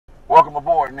Welcome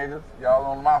aboard, niggas. Y'all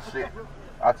on my shit.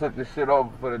 I took this shit over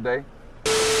for the day.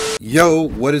 Yo,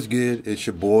 what is good? It's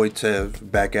your boy Tev,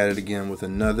 back at it again with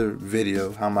another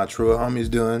video. How my true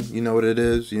homies doing? You know what it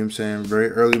is, you know what I'm saying? Very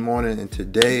early morning, and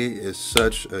today is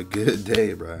such a good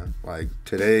day, bro. Like,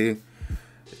 today's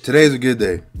a good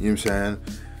day, you know what I'm saying?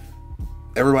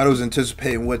 Everybody was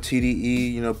anticipating what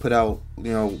TDE, you know, put out,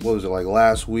 you know, what was it, like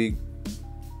last week,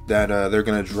 that they're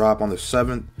going to drop on the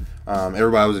 7th.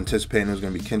 Everybody was anticipating it was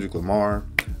going to be Kendrick Lamar.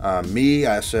 Me,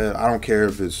 I said, I don't care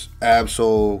if it's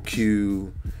Absol,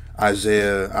 Q,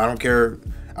 Isaiah. I don't care.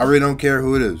 I really don't care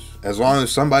who it is. As long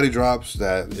as somebody drops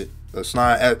that it's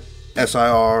not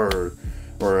SIR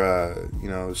or you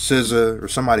know, SZA or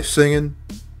somebody singing,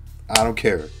 I don't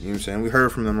care. You know what I'm saying? We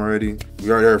heard from them already.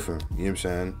 We already heard from them. You know what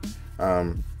I'm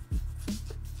saying?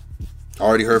 I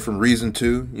already heard from Reason too.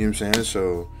 You know what I'm saying?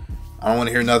 So I don't want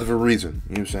to hear nothing for Reason.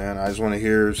 You know what I'm saying? I just want to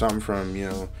hear something from, you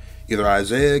know, either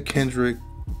Isaiah, Kendrick,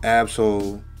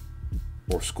 Absol,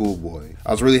 or Schoolboy.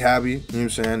 I was really happy, you know what I'm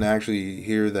saying, to actually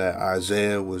hear that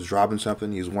Isaiah was dropping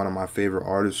something. He's one of my favorite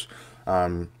artists.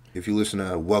 If you listen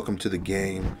to Welcome to the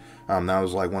Game, that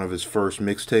was like one of his first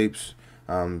mixtapes.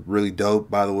 Really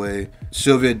dope, by the way.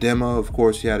 Sylvia Demo, of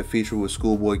course, he had a feature with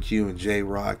Schoolboy Q and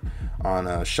J-Rock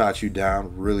on Shot You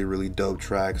Down. Really, really dope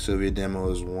track. Sylvia Demo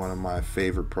is one of my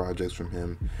favorite projects from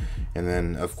him. And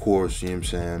then, of course, you know what I'm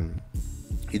saying,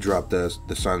 he dropped the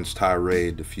Sun's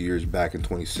Tirade a few years back in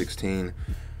 2016.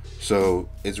 So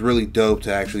it's really dope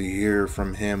to actually hear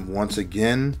from him once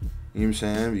again, you know what I'm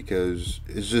saying, because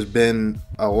it's just been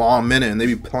a long minute and they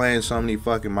be playing so many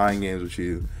fucking mind games with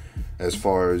you as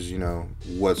far as, you know,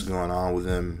 what's going on with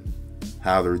them,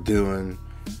 how they're doing,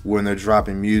 when they're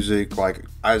dropping music. Like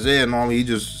Isaiah, normally he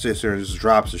just sits there and just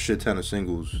drops a shit ton of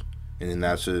singles and then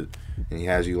that's it, and he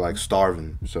has you like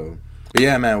starving. So but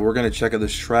yeah, man, we're going to check out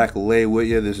this track, Lay With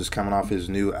Ya. This is coming off his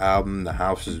new album, The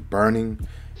House Is Burning.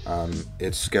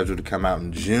 It's scheduled to come out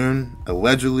in June,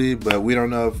 allegedly, but we don't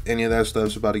know if any of that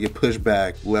stuff's about to get pushed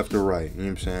back left or right. You know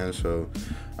what I'm saying? So,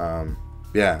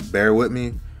 yeah, bear with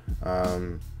me.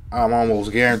 I'm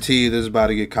almost guaranteed this is about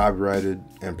to get copyrighted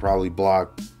and probably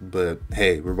blocked, but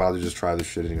hey, we're about to just try this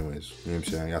shit anyways. You know what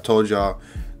I'm saying? I told y'all,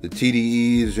 the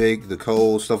TDEs, Jake, the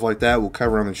Cole, stuff like that, we'll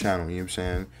cover on the channel. You know what I'm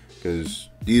saying? Because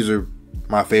these are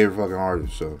my favorite fucking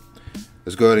artists. So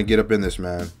let's go ahead and get up in this,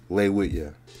 man. Lay With Ya,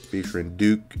 featuring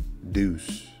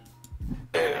Deuce.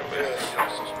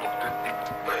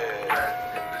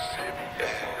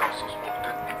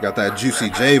 Got that Juicy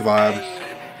J vibe.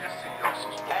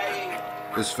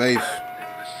 His face.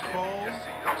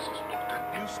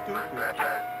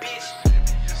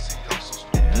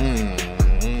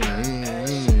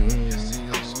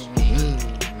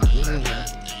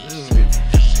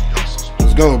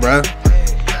 Let's go, bruh.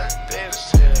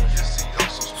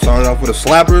 Started off with a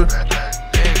slapper.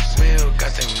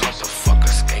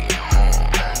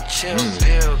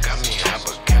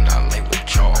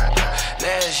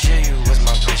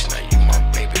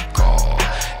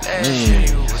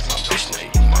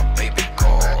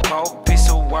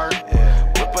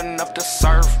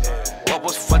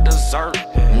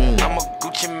 I'm a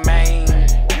Gucci Mane,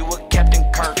 you a Captain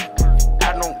Kirk.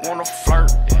 I don't wanna flirt.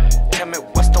 Tell me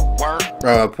what's the word?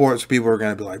 Bro, of course people are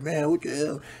gonna be like, man, what the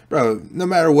hell? Bro, no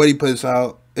matter what he puts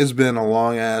out, it's been a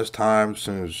long ass time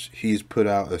since he's put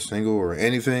out a single or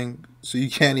anything. So you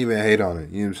can't even hate on it.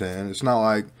 You know what I'm saying? It's not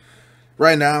like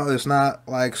right now, it's not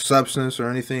like substance or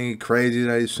anything crazy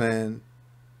that he's saying.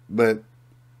 But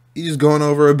he's just going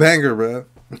over a banger, bro.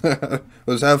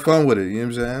 Let's have fun with it, you know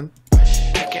what I'm saying?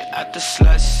 Out the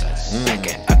slush,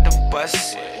 get out the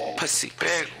bus, pussy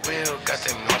big wheel, got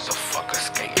them motherfuckers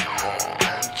skating home.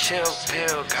 Chill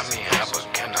pill, got me high,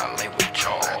 but can I lay with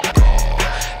y'all?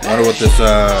 I wonder what this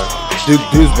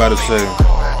Deuce about to say.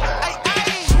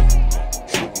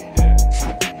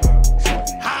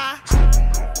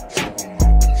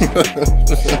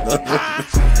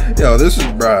 Yo, this is,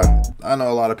 bro, I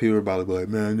know a lot of people are about to be like,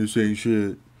 man, this ain't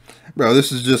shit. Bro,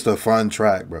 this is just a fun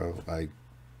track, bro. Like,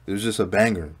 it's just a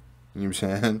banger. You know what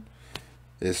I'm saying?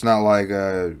 It's not like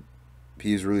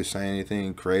he's really saying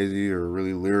anything crazy or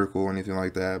really lyrical or anything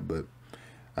like that. But,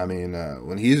 I mean,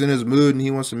 when he's in his mood and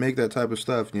he wants to make that type of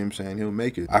stuff, you know what I'm saying, he'll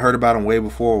make it. I heard about him way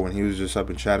before when he was just up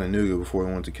in Chattanooga before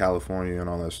he went to California and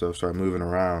all that stuff, started moving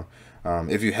around.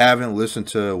 If you haven't, listened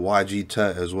to YG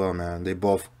Tut as well, man. They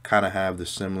both kind of have the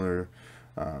similar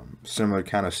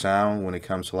kind of sound when it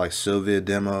comes to like Sylvia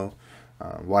Demo.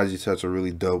 YG Tut's a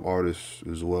really dope artist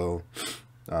as well.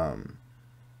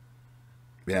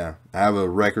 Yeah, I have a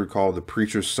record called The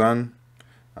Preacher's Son.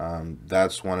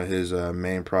 That's one of his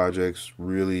main projects.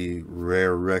 Really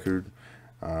rare record.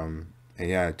 And And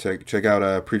yeah, check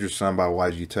out Preacher's Son by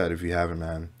YG Tut if you haven't,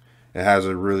 man. It has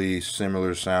a really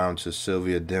similar sound to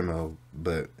Sylvia Demo,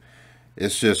 but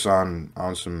it's just on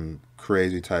some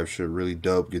crazy type shit, really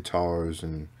dope guitars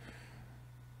and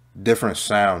different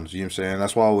sounds, you know what I'm saying?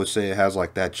 That's why I would say it has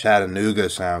like that Chattanooga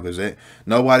sound, because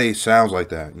nobody sounds like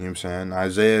that, you know what I'm saying?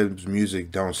 Isaiah's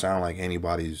music don't sound like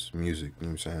anybody's music, you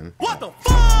know what I'm saying? What the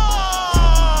fuck?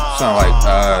 Sound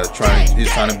like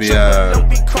he's trying to be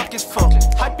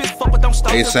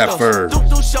ASAP Ferg.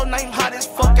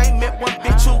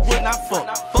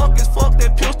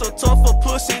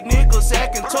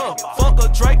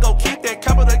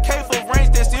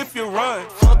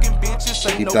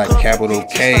 Keep that capital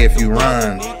K if you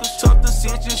run.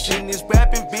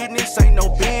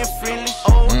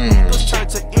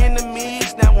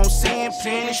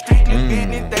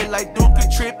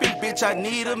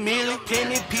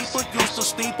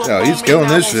 Yo, he's killing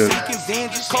this shit.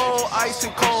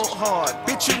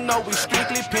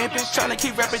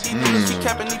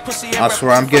 I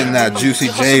swear I'm getting that Juicy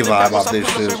J vibe off this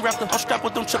shit.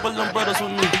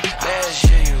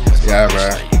 Yeah, bro.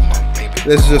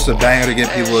 This is just a banger to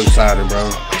get people excited, bro.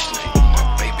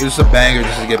 This is a banger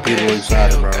just to get people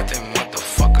excited, bro.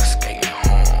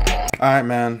 Alright,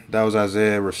 man. That was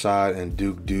Isaiah Rashad and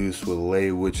Deuce with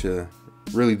Lay With Ya.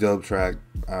 Really dope track.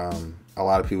 A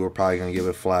lot of people are probably going to give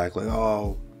it flack. Like,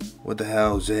 oh, what the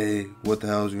hell, Zay? What the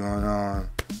hell's going on?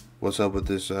 What's up with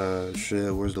this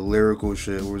shit? Where's the lyrical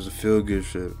shit? Where's the feel-good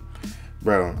shit?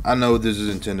 Bro, I know what this is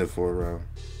intended for, bro.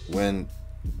 When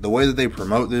the way that they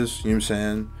promote this, you know what I'm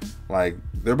saying? Like,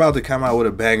 they're about to come out with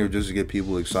a banger just to get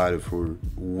people excited for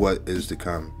what is to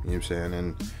come. You know what I'm saying?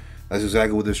 And that's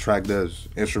exactly what this track does.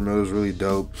 Instrumental is really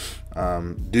dope.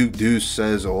 Deuce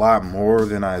says a lot more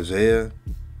than Isaiah,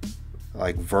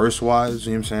 like verse-wise,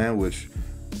 you know what I'm saying? Which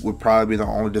would probably be the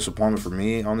only disappointment for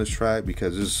me on this track,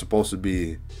 because this is supposed to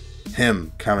be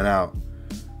him coming out.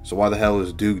 So why the hell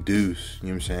is Deuce, you know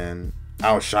what I'm saying,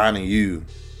 outshining you?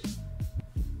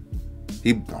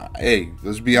 Hey,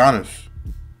 let's be honest.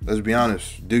 Let's be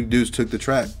honest. Deuce took the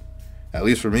track. At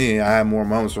least for me, I had more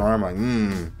moments where I'm like,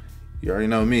 you already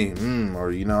know me,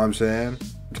 or you know what I'm saying?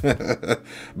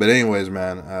 But anyways,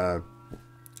 man,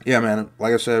 yeah, man,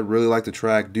 like I said, really like the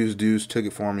track. Deuce took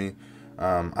it for me.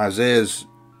 Isaiah's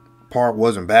part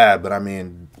wasn't bad, but I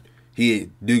mean,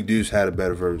 Deuce had a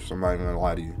better verse. I'm not even gonna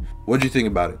lie to you. What'd you think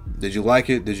about it? Did you like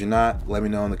it? Did you not? Let me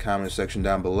know in the comment section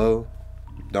down below.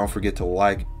 Don't forget to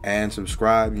like and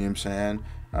subscribe, you know what I'm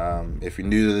saying? If you're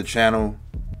new to the channel,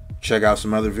 check out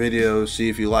some other videos, see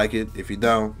if you like it. If you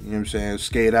don't, you know what I'm saying,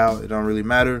 skate out, it don't really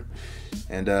matter.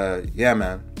 And yeah,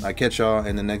 man, I'll catch y'all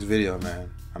in the next video, man.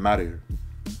 I'm out of here.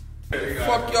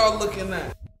 Fuck y'all looking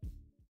at?